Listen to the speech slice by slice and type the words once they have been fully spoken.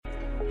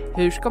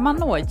Hur ska man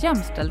nå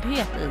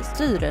jämställdhet i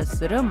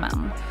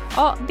styrelserummen?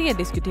 Ja, det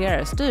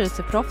diskuterar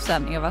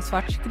styrelseproffsen Eva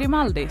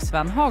Svartz-Grimaldi,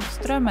 Sven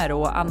Hagströmer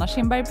och Anna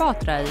Kinberg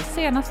Batra i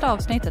senaste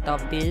avsnittet av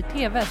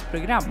DI-TVs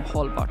program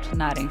Hållbart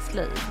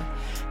näringsliv.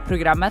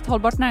 Programmet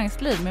Hållbart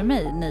näringsliv med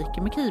mig,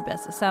 Nike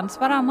Mekibes, sänds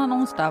varannan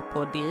onsdag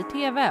på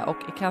DI-TV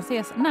och kan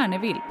ses när ni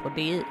vill på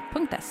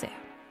di.se.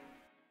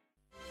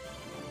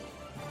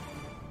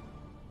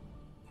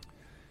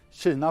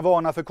 Kina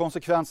varnar för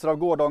konsekvenser av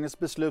gårdagens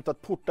beslut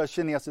att porta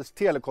kinesisk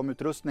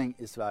telekomutrustning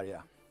i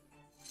Sverige.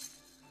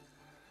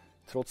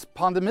 Trots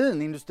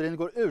pandemin, industrin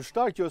går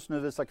urstarkt just nu,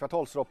 visar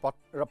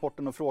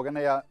kvartalsrapporten, och frågan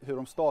är hur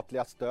de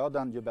statliga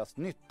stöden gör bäst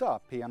nytta.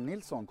 PM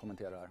Nilsson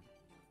kommenterar.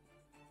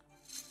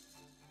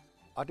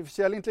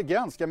 Artificiell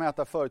intelligens ska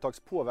mäta företags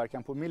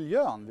påverkan på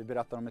miljön. Vi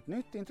berättar om ett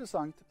nytt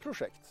intressant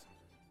projekt.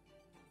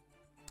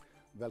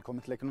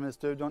 Välkommen till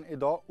Ekonomistudion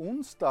idag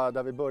onsdag,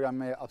 där vi börjar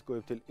med att gå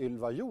ut till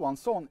Ylva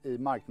Johansson i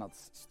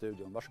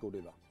Marknadsstudion. Varsågod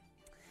Ylva.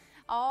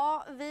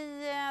 Ja,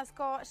 vi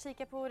ska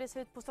kika på hur det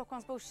ser ut på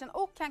Stockholmsbörsen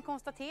och kan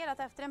konstatera att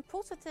efter en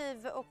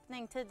positiv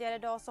öppning tidigare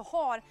idag så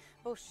har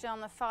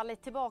börsen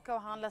fallit tillbaka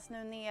och handlas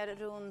nu ner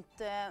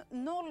runt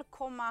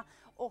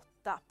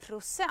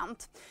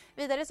 0,8%.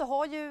 Vidare så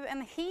har ju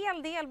en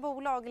hel del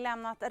bolag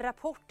lämnat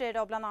rapporter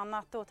idag, bland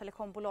annat då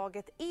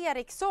telekombolaget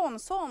Ericsson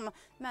som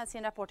med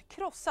sin rapport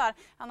krossar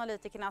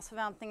analytikernas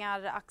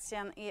förväntningar.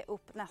 Aktien är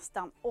upp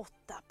nästan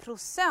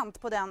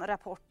 8% på den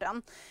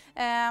rapporten.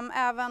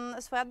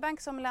 Även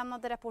Swedbank som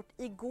lämnade rapport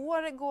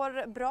igår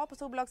går bra på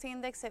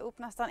storbolagsindex, är upp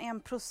nästan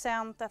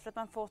 1% efter att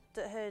man fått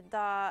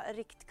höjda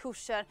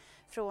riktkurser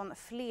från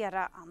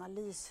flera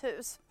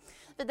analyshus.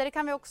 Vidare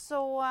kan vi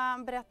också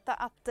berätta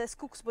att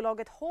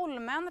skogsbolaget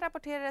Holmen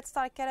rapporterar ett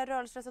starkare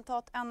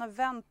rörelseresultat än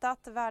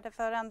väntat.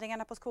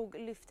 Värdeförändringarna på skog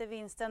lyfter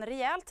vinsten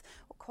rejält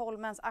och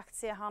Holmens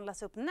aktie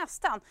handlas upp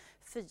nästan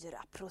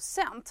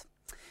 4%.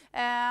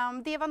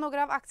 Det var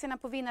några av aktierna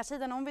på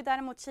vinnarsidan. Om vi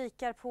däremot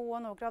kikar på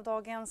några av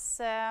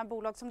dagens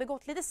bolag som det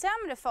gått lite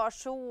sämre för,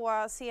 så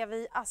ser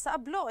vi Assa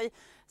Abloy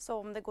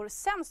som det går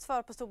sämst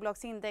för på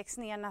storbolagsindex,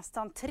 ner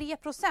nästan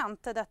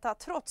 3%. Detta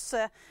trots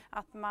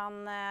att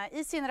man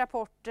i sin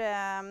rapport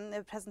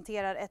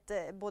presenterar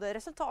ett både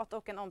resultat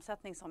och en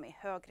omsättning som är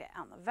högre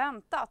än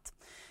väntat.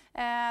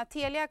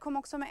 Telia kom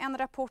också med en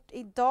rapport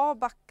idag,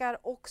 backar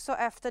också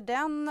efter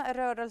den.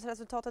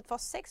 Rörelseresultatet var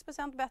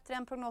 6% bättre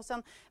än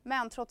prognosen,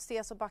 men trots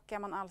det så backar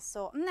man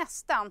alltså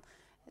nästan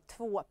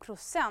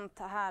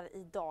 2% här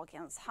i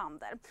dagens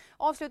handel.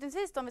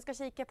 Avslutningsvis då, om vi ska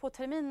kika på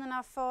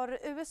terminerna för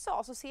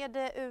USA, så ser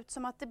det ut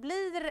som att det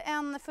blir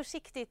en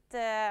försiktigt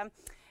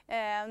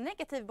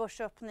negativ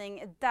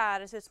börsöppning där.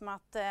 Det ser ut som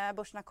att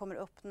börserna kommer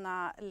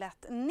öppna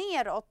lätt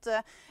neråt.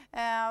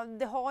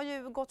 Det har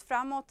ju gått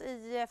framåt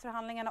i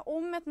förhandlingarna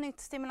om ett nytt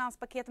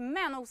stimulanspaket,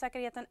 men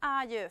osäkerheten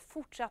är ju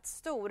fortsatt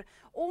stor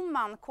om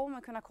man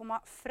kommer kunna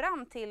komma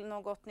fram till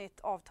något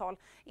nytt avtal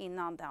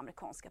innan det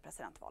amerikanska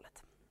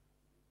presidentvalet.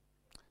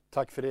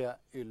 Tack för det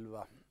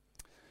Ylva.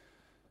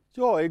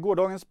 Ja, i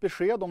gårdagens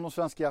besked om de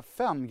svenska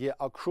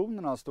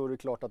 5G-auktionerna står det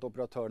klart att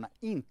operatörerna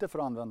inte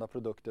får använda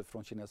produkter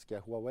från kinesiska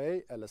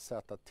Huawei eller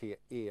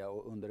ZTE,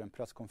 och under en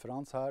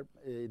presskonferens här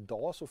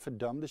idag så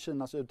fördömde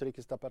Kinas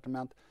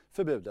utrikesdepartement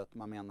förbudet.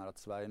 Man menar att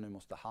Sverige nu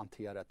måste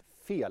hantera ett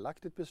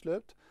felaktigt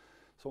beslut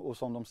och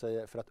som de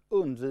säger för att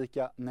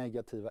undvika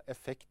negativa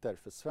effekter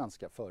för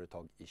svenska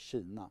företag i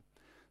Kina.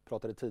 Jag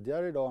pratade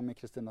tidigare idag med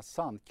Kristina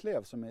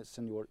Sandklev som är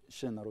senior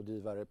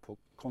Kina-rådgivare på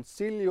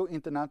Concilio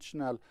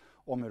International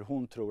om hur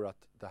hon tror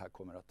att det här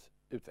kommer att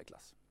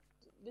utvecklas.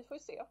 Vi får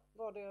ju se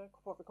vad det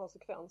får för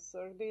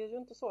konsekvenser. Det är ju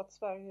inte så att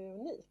Sverige är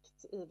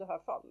unikt i det här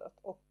fallet,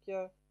 och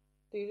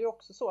det är ju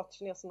också så att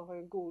kineserna har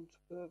ju god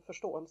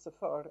förståelse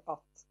för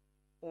att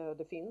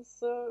det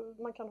finns,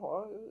 man kan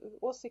ha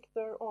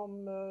åsikter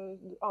om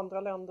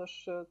andra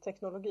länders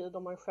teknologi.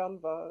 De har ju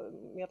själva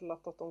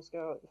meddelat att de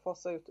ska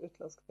fasa ut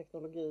utländsk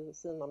teknologi i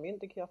sina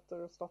myndigheter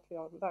och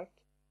statliga verk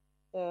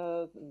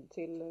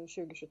till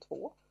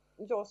 2022.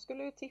 Jag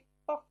skulle ju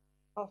tippa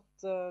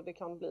att det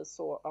kan bli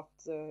så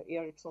att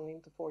Ericsson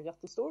inte får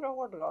jättestora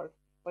ordrar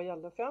vad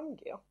gäller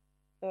 5G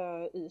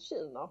i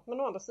Kina.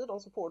 Men å andra sidan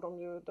så får de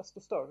ju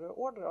desto större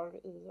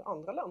ordrar i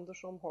andra länder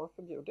som har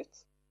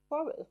förbjudit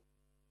Huawei.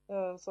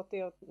 Så att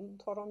det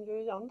tar de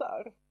ju igen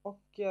där.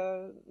 Och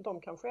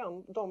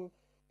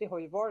det har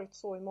ju varit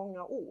så i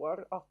många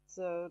år att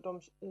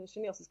de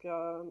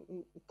kinesiska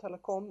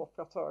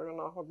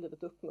telekomoperatörerna har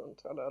blivit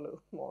uppmuntrade eller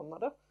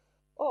uppmanade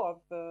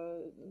av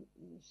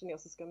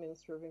kinesiska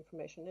Ministry of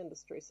Information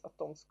Industries att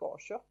de ska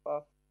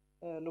köpa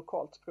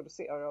lokalt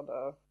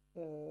producerade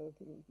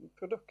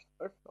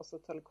produkter, alltså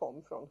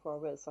telekom från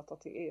Huawei,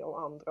 ZTE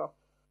och andra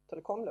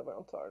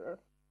telekomleverantörer.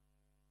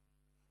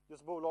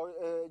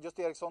 Just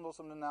Ericsson då,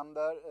 som du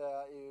nämner,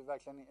 är ju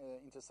verkligen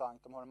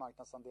intressant. De har en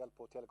marknadsandel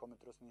på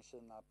telekomutrustning i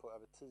Kina på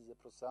över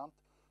 10%.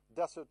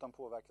 Dessutom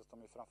påverkas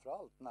de ju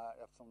framförallt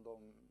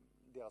eftersom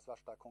deras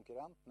värsta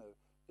konkurrent nu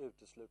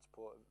utesluts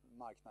på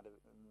marknad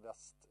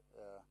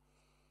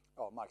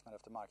marknad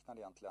efter marknad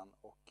egentligen.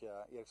 Och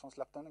Ericsson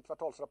släppte en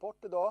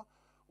kvartalsrapport idag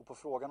Och på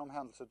frågan om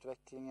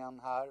händelseutvecklingen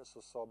här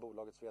så sa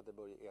bolagets vd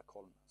Börje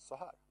Ekholm så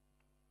här.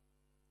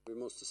 Vi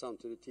måste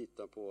samtidigt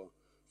titta på,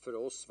 för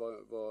oss,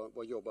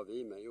 vad jobbar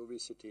vi med? Jo, vi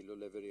ser till att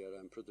leverera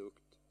en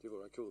produkt till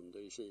våra kunder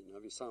i Kina.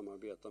 Vi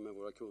samarbetar med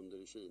våra kunder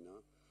i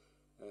Kina.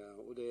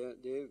 Och det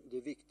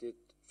är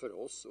viktigt för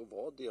oss att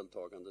vara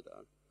deltagande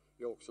där.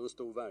 Vi har också en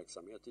stor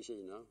verksamhet i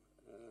Kina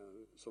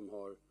som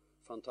har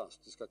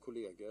fantastiska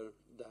kollegor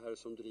där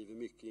som driver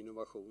mycket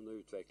innovation och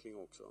utveckling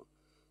också.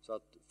 Så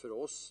att för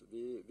oss,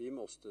 vi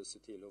måste se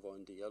till att vara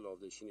en del av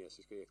det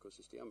kinesiska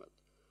ekosystemet.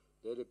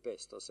 Det är det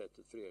bästa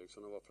sättet för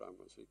Ericsson att vara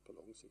framgångsrik på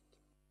lång sikt.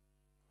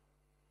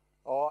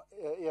 Ja,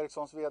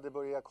 Ericssons vd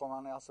Börje Ekholm,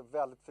 han är alltså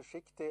väldigt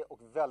försiktig och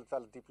väldigt,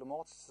 väldigt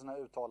diplomatisk i sina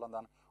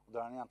uttalanden. Och där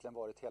har han egentligen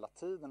varit hela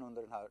tiden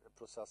under den här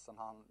processen.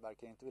 Han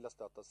verkar inte vilja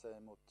stöta sig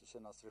mot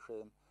Kinas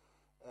regim.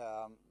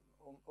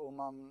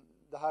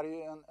 Det här är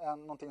ju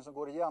någonting som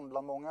går igen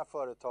bland många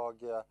företag.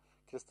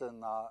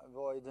 Kristina,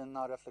 vad är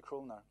dina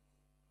reflektioner?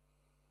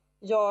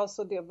 Ja,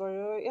 alltså det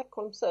Börje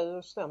Ekholm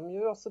säger stämmer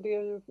ju. Alltså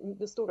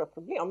det stora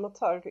problemet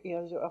här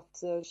är ju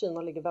att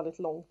Kina ligger väldigt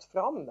långt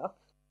framme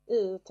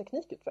i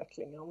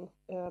teknikutvecklingen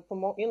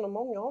inom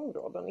många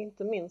områden,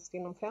 inte minst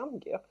inom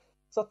 5G.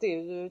 Så att det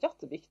är ju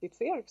jätteviktigt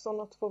för Ericsson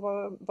att få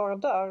vara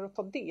där och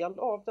ta del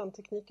av den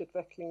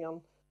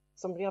teknikutvecklingen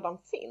som redan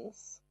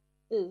finns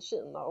i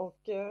Kina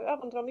och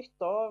även dra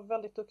nytta av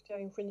väldigt duktiga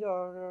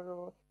ingenjörer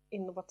och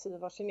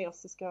innovativa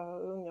kinesiska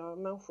unga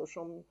människor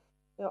som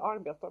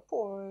arbetar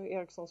på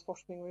Ericssons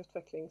forskning och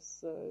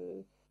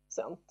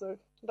utvecklingscenter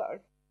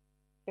där.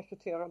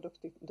 Rekrytera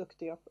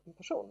duktiga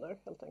personer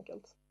helt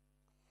enkelt.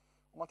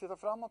 Om man tittar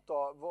framåt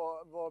då,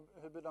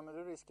 hur bedömer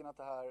du risken att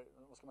det här,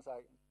 vad ska man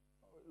säga,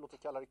 låt oss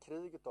kalla det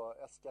kriget då,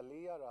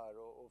 eskalerar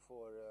och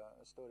får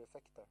större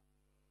effekter?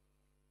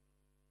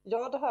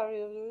 Ja, det här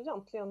är ju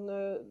egentligen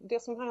det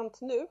som har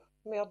hänt nu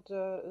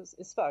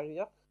i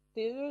Sverige.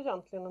 Det är ju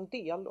egentligen en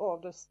del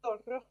av det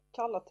större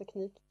kalla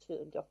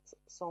teknikkriget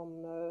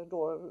som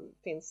då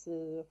finns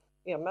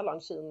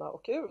mellan Kina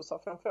och USA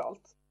framför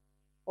allt.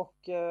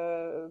 Och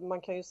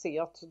man kan ju se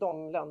att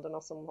de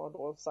länderna som har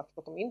då sagt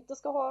att de inte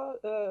ska ha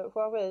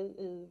Huawei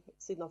i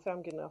sina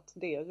 5G-nät,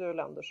 det är ju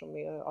länder som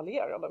är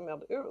allierade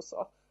med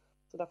USA.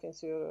 Så där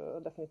finns ju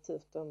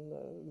definitivt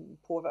en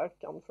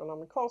påverkan från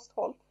amerikanskt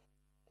håll.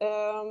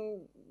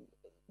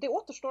 Det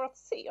återstår att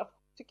se,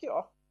 tycker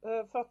jag.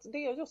 För att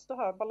det är just det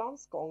här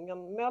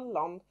balansgången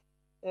mellan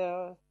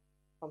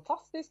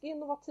fantastisk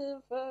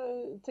innovativ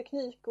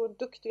teknik och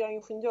duktiga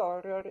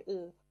ingenjörer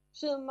i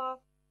Kina,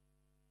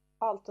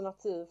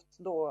 alternativt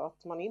då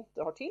att man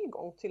inte har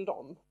tillgång till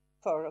dem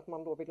för att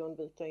man då vill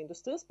undvika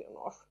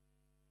industrispionage.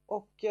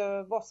 Och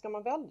vad ska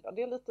man välja?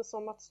 Det är lite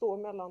som att stå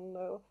mellan,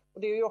 och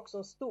det är ju också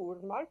en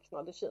stor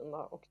marknad i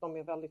Kina och de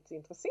är väldigt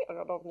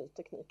intresserade av ny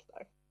teknik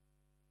där.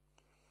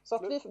 Så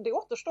att det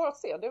återstår att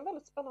se. Det är en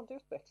väldigt spännande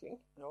utveckling.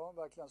 Ja,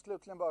 verkligen.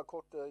 Slutligen bara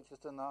kort,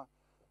 Kristina.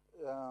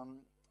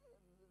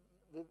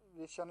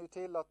 Vi känner ju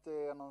till att det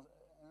är en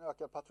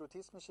ökad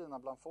patriotism i Kina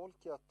bland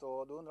folket.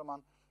 Och då undrar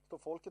man, står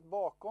folket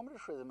bakom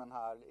regimen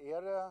här?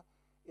 Är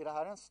det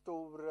här en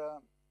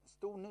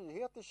stor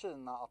nyhet i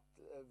Kina att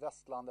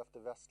västland efter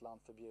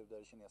västland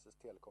förbjuder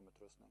kinesisk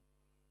telekomutrustning?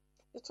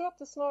 Jag tror att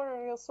det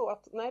snarare är så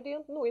att, nej, det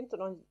är nog inte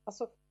någon...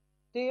 Alltså,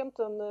 det är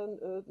inte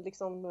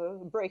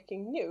en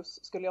breaking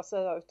news skulle jag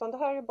säga, utan det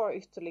här är bara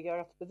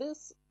ytterligare ett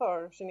bevis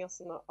för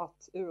kineserna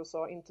att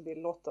USA inte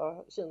vill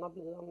låta Kina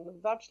bli en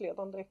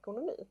världsledande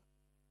ekonomi.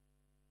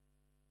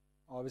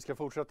 Ja, vi ska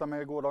fortsätta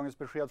med gårdagens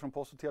besked från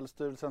Post- och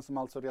telestyrelsen som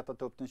alltså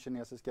retat upp den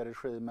kinesiska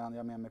regimen. Jag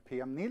är med mig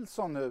PM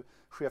Nilsson nu,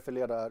 chef för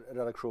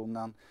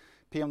ledarredaktionen.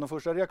 PM, de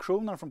första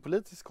reaktionerna från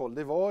politiskt håll,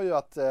 det var ju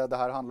att det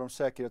här handlar om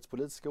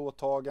säkerhetspolitiska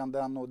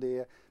åtaganden och det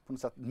är på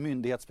något sätt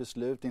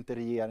myndighetsbeslut, inte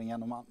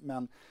regeringen.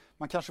 Men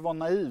man kanske var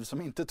naiv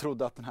som inte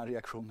trodde att den här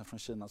reaktionen från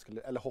Kina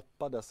skulle, eller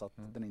hoppades att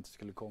den inte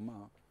skulle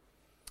komma.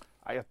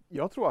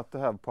 Jag tror att det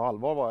här på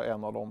allvar var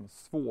en av de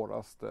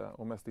svåraste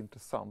och mest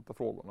intressanta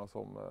frågorna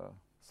som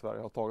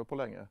Sverige har tagit på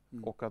länge.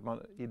 Och att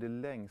man i det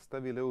längsta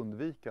ville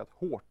undvika ett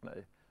hårt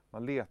nej.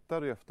 Man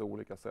letade efter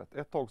olika sätt.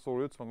 Ett tag såg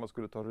det ut som att man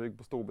skulle ta rygg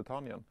på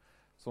Storbritannien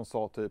som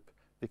sa typ,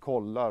 vi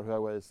kollar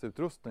Huaweis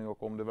utrustning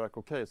och om det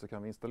verkar okej så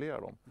kan vi installera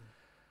dem.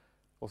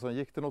 Och sen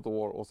gick det något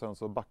år och sen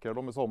så backade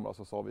de i somras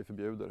och sa vi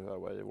förbjuder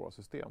Huawei i våra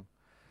system.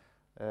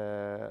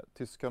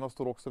 Tyskarna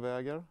står också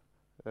väger.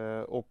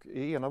 Och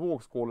i ena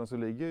vågskålen så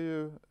ligger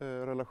ju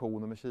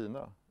relationer med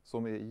Kina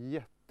som är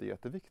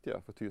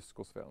jätteviktiga för tysk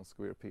och svensk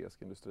och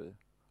europeisk industri.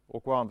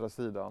 Och å andra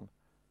sidan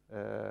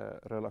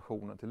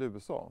relationen till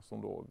USA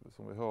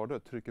som vi hörde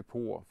trycker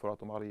på för att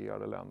de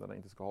allierade länderna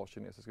inte ska ha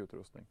kinesisk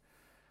utrustning.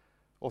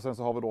 Och sen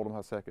så har vi då de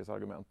här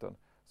säkerhetsargumenten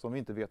som vi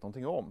inte vet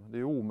någonting om. Det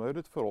är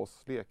omöjligt för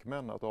oss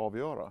lekmän att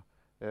avgöra.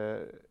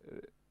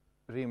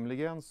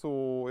 Rimligen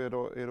så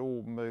är det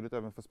omöjligt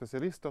även för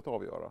specialister att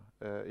avgöra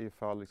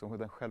ifall liksom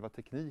den själva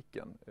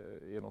tekniken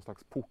är någon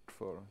slags port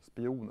för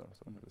spioner,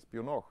 eller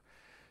spionage.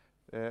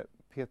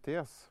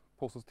 PTS,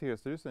 Post- och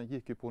telestyrelsen,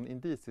 gick ju på en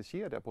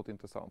indiciekedja på ett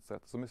intressant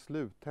sätt som i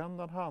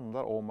slutändan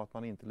handlar om att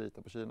man inte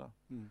litar på Kina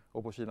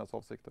och på Kinas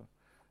avsikter.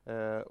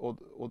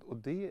 Och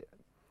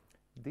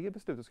det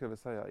beslutet skulle jag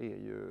vilja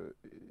säga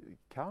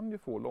kan ju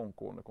få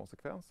långtgående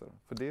konsekvenser.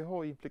 För det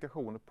har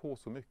implikationer på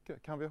så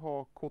mycket. Kan vi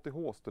ha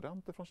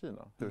KTH-studenter från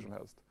Kina hur som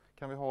helst?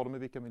 Kan vi ha dem i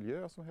vilka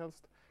miljöer som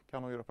helst?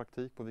 Kan de göra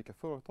praktik på vilka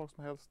företag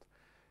som helst?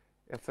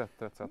 Etc.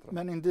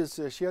 Men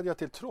indiciekedja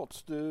till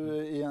trots,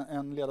 i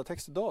en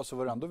ledartext idag så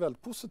var det ändå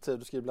väldigt positiv.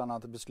 Du skriver bland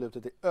annat att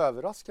beslutet är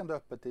överraskande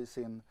öppet i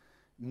sin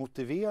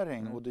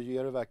motivering och det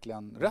ger det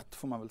verkligen rätt,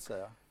 får man väl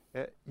säga.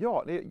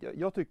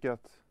 Jag tycker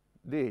att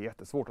det är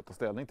jättesvårt att ta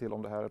ställning till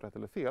om det här är rätt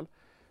eller fel.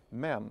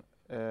 Men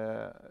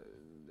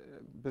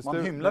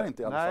man hymlar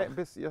inte i alla fall.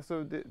 Nej,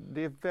 alltså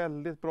det är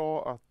väldigt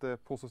bra att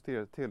Post- och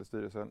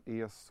telestyrelsen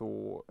är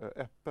så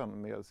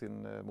öppen med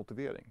sin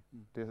motivering.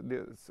 Det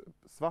är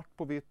svart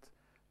på vitt,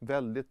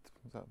 väldigt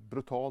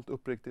brutalt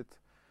uppriktigt,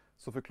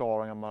 så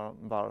förklarar man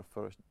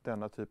varför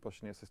denna typ av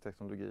kinesisk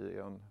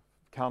teknologi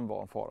kan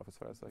vara en fara för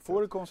Sveriges säkerhet.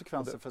 Får det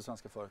konsekvenser för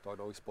svenska företag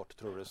och export,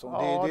 tror du?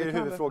 Det är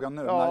huvudfrågan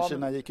nu, när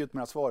Kina gick ut med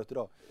det här svaret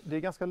idag.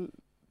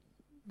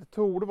 Det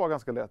torde vara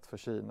ganska lätt för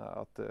Kina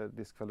att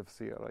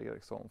diskvalificera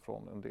Ericsson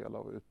från en del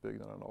av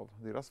utbyggnaden av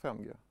deras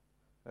 5G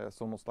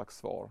som något slags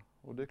svar.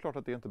 Och det är klart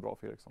att det är inte bra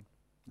för Ericsson.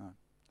 Nej,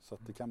 så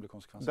att det kan bli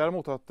konsekvenser.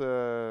 Däremot att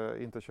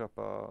inte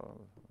köpa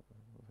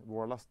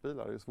våra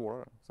lastbilar är ju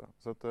svårare.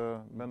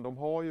 Men de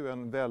har ju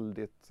en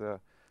väldigt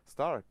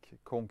stark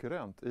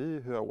konkurrent i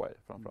Huawei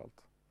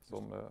framförallt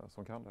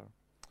som kan det här.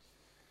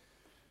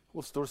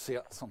 Återstår att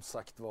se, som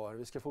sagt var.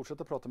 Vi ska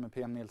fortsätta prata med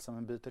PM Nilsson,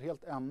 men byter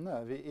helt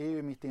ämne. Vi är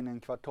ju mitt inne i en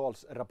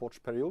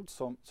kvartalsrapportsperiod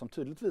som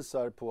tydligt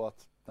visar på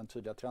att den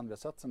tydliga trend vi har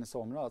sett sedan i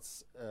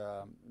somras,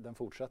 den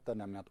fortsätter,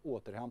 nämligen att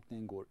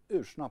återhämtningen går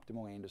ursnabbt i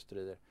många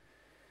industrier.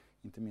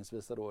 Inte minst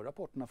visar då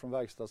rapporterna från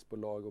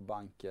verkstadsbolag och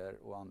banker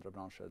och andra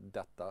branscher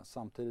detta.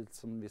 Samtidigt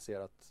som vi ser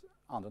att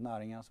andra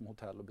näringar som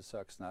hotell- och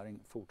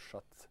besöksnäring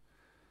fortsatt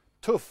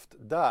tufft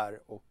där,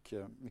 och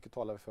mycket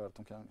talar för att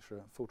de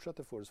kanske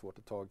fortsätter få det svårt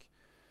ett tag.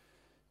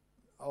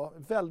 Ja,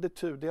 väldigt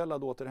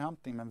tudelad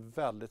återhämtning, men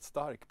väldigt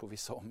stark på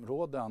vissa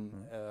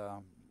områden.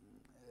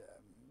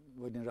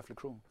 Vad är din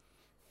reflektion?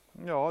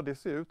 Ja, det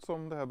ser ut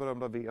som det här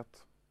berömda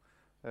vet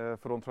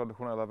för de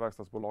traditionella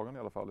verkstadsbolagen i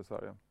alla fall i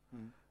Sverige.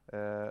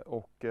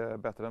 Och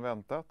bättre än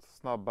väntat,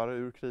 snabbare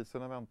ur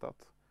krisen än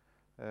väntat.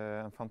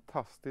 En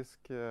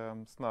fantastisk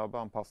snabb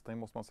anpassning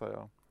måste man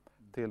säga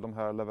till de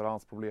här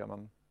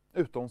leveransproblemen.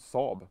 Utom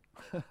Saab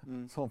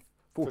som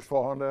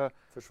fortfarande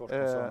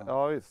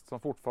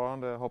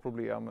har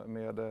problem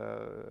med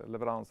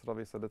leveranser av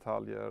vissa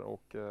detaljer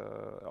och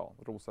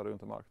rosar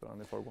runt i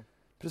marknaden i förrgår.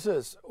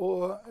 Precis,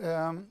 och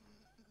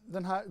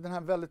den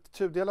här väldigt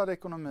tudelade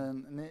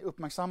ekonomin, ni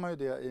uppmärksammar ju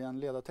det i en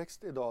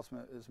ledartext idag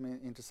som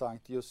är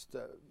intressant. Just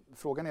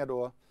frågan är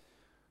då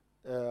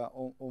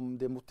om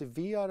det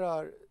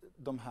motiverar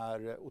de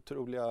här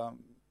otroliga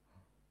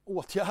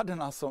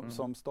åtgärderna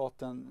som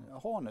staten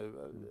har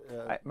nu.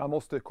 Nej, man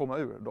måste komma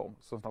ur dem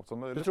så snabbt som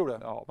möjligt. Du tror det?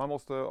 Ja, man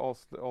måste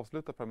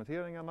avsluta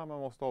permitteringarna, man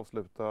måste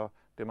avsluta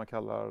det man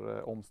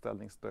kallar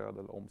omställningsstöd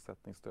eller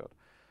omsättningsstöd.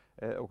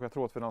 Och jag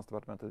tror att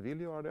Finansdepartementet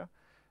vill göra det.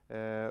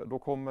 Då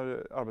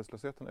kommer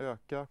arbetslösheten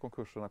öka,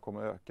 konkurserna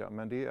kommer öka,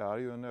 men det är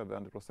ju en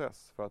nödvändig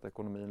process för att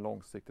ekonomin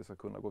långsiktigt ska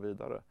kunna gå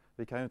vidare.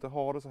 Vi kan ju inte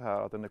ha det så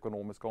här att den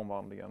ekonomiska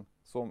omvandlingen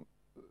som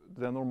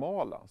det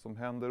normala som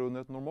händer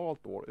under ett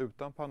normalt år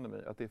utan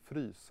pandemi, att det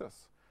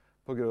fryses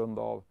på grund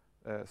av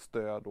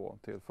stöd då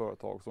till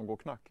företag som går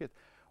knackigt.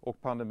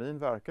 Och pandemin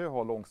verkar ju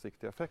ha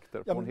långsiktiga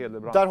effekter på en hel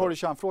del branscher. Där har du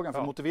kärnfrågan,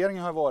 för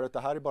motiveringen har varit att det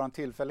här är bara en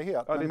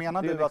tillfällighet. Men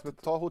menar du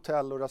att ta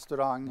hotell och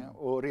restaurang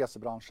och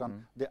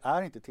resebranschen, det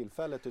är inte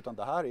tillfälligt utan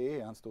det här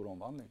är en stor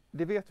omvandling?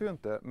 Det vet vi ju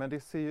inte, men det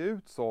ser ju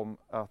ut som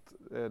att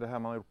det här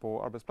man har gjort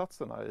på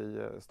arbetsplatserna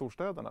i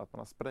storstäderna, att man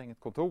har sprängt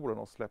kontoren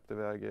och släppt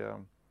iväg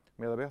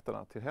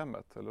medarbetarna till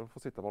hemmet, eller får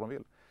sitta var de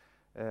vill,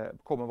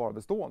 kommer vara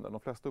bestående. De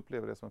flesta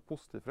upplever det som en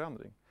positiv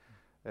förändring.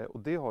 Och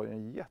det har ju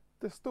en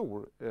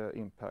jättestor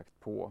impact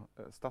på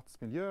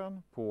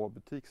stadsmiljön, på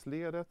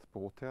butiksledet, på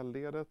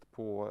hotellledet,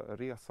 på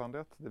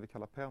resandet, det vi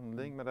kallar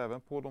pendling, men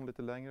även på de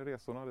lite längre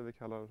resorna, det vi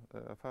kallar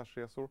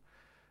affärsresor.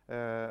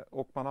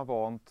 Och man har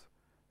vant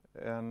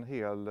en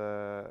hel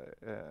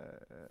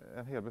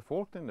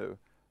befolkning nu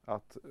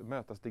att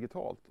mötas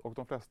digitalt. Och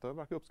de flesta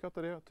verkar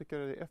uppskatta det, tycker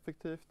det är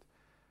effektivt.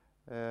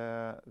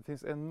 Det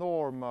finns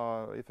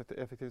enorma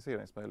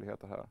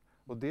effektiviseringsmöjligheter här.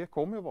 Och det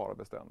kommer att vara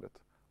beständigt.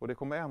 Och det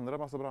kommer ändra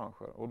massa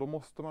branscher. Och då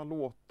måste man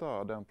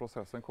låta den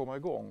processen komma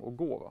igång och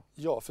gå. Va?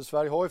 Ja, för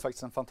Sverige har ju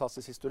faktiskt en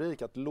fantastisk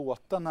historik att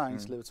låta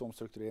näringslivets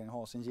omstrukturering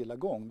ha sin gilla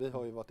gång. Vi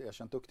har ju varit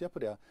erkänt duktiga på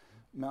det.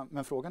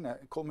 Men frågan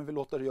är, kommer vi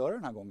låta det göra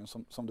den här gången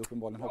som du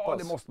uppenbarligen hoppas? Ja,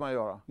 det måste man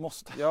göra.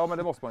 Ja, men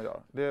det måste man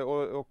göra.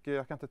 Och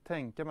jag kan inte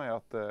tänka mig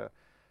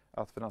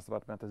att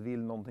Finansdepartementet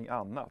vill någonting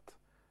annat.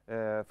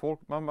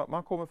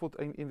 Man kommer få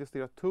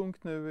investera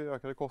tungt nu i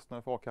ökade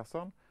kostnader för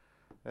a-kassan.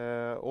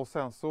 Och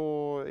sen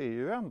så är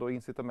ju ändå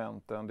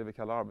incitamenten, det vi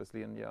kallar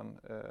arbetslinjen,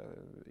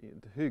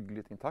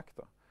 hyggligt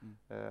intakta.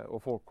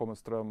 Och folk kommer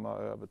strömma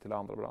över till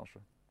andra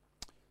branscher.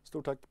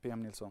 Stort tack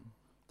PM Nilsson.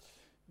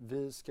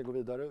 Vi ska gå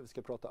vidare, vi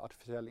ska prata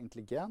artificiell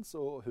intelligens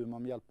och hur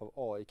man med hjälp av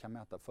AI kan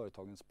mäta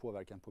företagens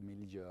påverkan på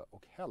miljö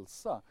och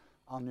hälsa.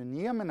 Anny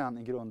Nieminen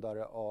är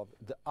grundare av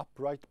The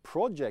Upright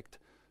Project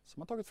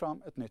som har tagit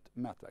fram ett nytt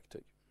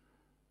mätverktyg.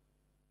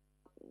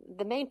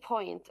 The main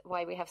point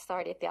why we have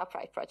started the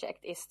Upright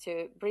Project is to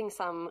bring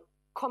some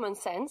common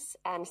sense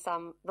and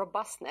some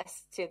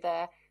robustness to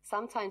the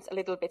sometimes a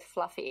little bit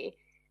fluffy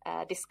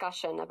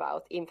discussion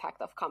about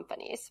impact of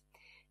companies.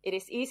 It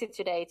is easy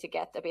today to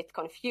get a bit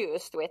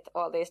confused with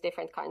all these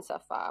different kinds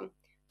of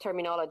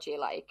terminology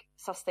like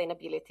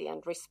sustainability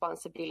and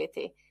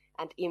responsibility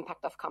and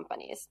impact of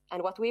companies.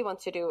 And what we want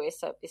to do is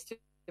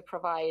to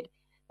provide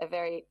a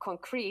very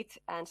concrete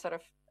and sort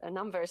of a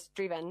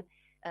numbers-driven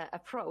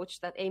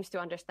approach that aims to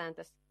understand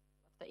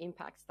the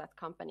impacts that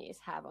companies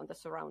have on the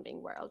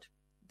surrounding world.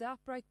 The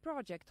Upright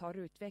Project har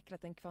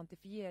utvecklat en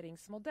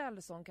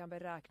kvantifieringsmodell som kan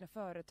beräkna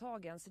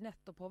företagens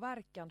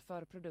nettopåverkan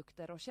för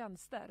produkter och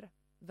tjänster.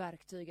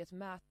 Verktyget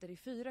mäter i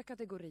 4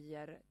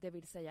 kategorier, det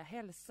vill säga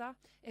hälsa,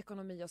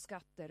 ekonomi och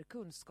skatter,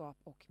 kunskap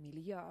och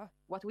miljö.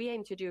 What we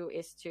aim to do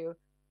is to,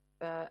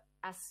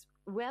 as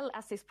well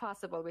as is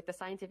possible with the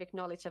scientific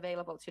knowledge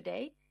available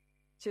today,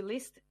 to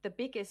list the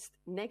biggest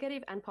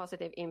negative and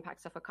positive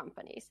impacts of a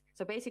companies.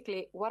 So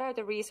basically, what are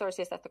the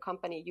resources that the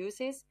company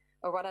uses,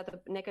 or what are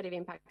the negative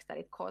impacts that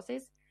it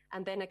causes?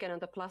 And then again, on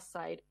the plus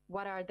side,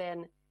 what are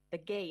then the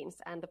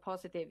gains and the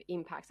positive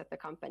impacts that the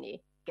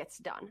company gets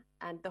done?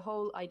 And the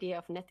whole idea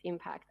of net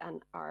impact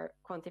and our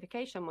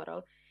quantification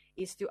model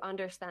is to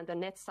understand the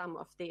net sum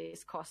of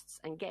these costs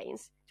and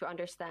gains, to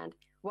understand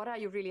what are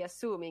you really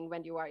assuming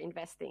when you are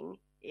investing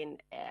in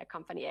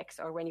company X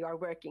or when you are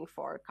working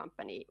for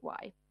company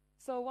Y.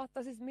 So what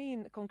does it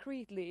mean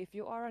concretely if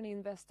you are an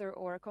investor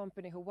or a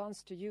company who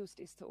wants to use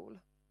this tool?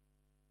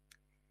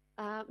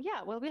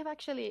 Well, we have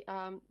actually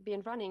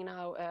been running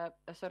now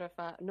a sort of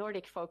a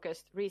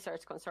Nordic-focused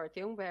research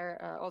consortium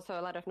where also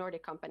a lot of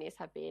Nordic companies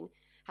have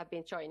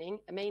been joining,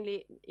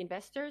 mainly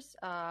investors,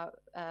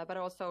 but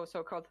also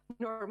so-called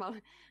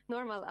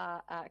normal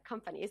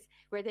companies,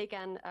 where they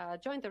can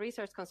join the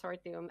research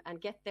consortium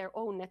and get their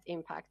own net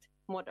impact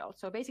model.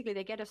 So basically,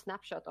 they get a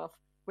snapshot of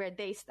where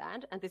they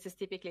stand, and this is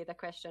typically the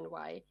question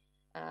why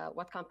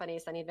what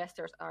companies and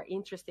investors are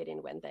interested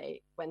in when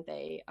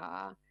they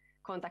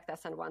contact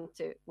us and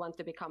want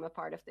to become a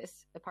part of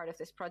this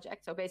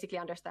project. So basically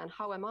understand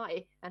how am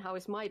I and how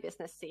is my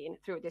business seen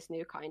through this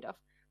new kind of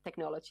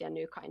technology and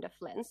new kind of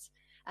lens.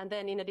 And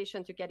then in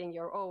addition to getting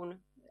your own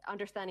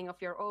understanding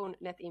of your own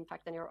net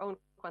impact and your own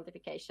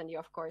quantification, you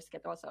of course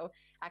get also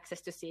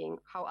access to seeing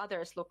how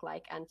others look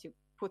like and to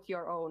put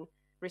your own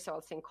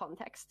results in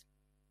context.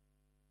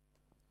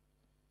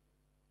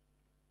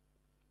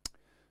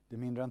 Det är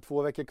mindre än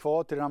 2 veckor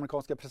kvar till det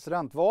amerikanska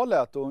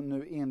presidentvalet och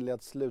nu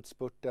inleds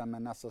slutspurten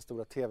med nästa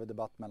stora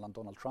tv-debatt mellan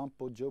Donald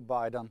Trump och Joe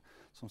Biden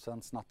som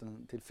sänds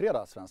natten till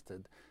fredag svensk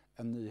tid.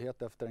 En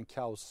nyhet efter en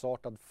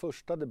kaosartad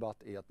första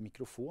debatt är att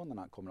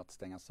mikrofonerna kommer att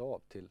stängas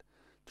av till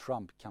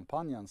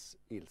Trump-kampanjens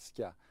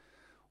ilska.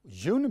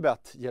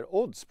 Unibet ger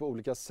odds på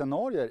olika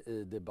scenarier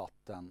i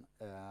debatten.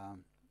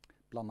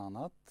 Bland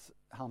annat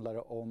handlar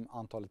det om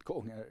antalet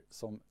gånger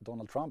som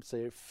Donald Trump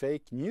säger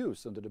fake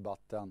news under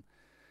debatten.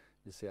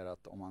 Vi ser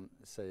att om man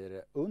säger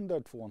det under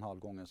 2,5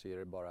 gånger så är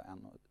det bara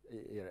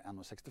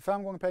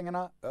 1,65 gånger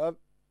pengarna.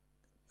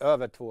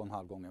 Över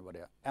 2,5 gånger var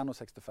det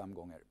 1,65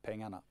 gånger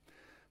pengarna.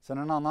 Sen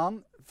en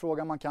annan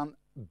fråga man kan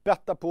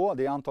betta på,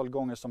 det är antal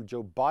gånger som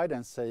Joe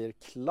Biden säger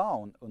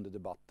clown under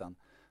debatten.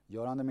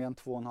 Gör han det mer än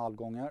 2,5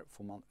 gånger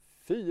får man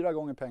 4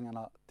 gånger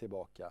pengarna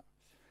tillbaka.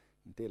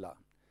 Inte illa.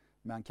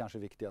 Men kanske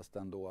viktigast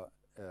ändå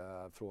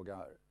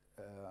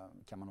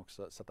kan man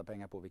också sätta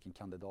pengar på vilken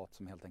kandidat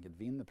som helt enkelt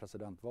vinner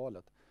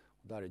presidentvalet.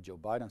 Och där är Joe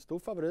Biden stor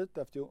favorit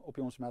efter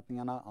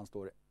opinionsmätningarna. Han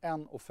står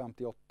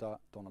 1,58,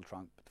 Donald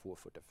Trump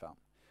 2,45.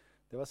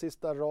 Det var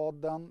sista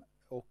raden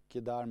och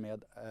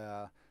därmed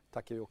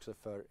tackar vi också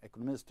för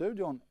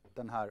Ekonomistudion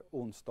den här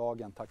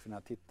onsdagen. Tack för att ni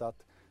har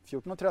tittat.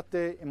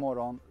 14.30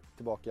 imorgon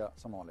tillbaka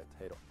som vanligt.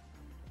 Hej då.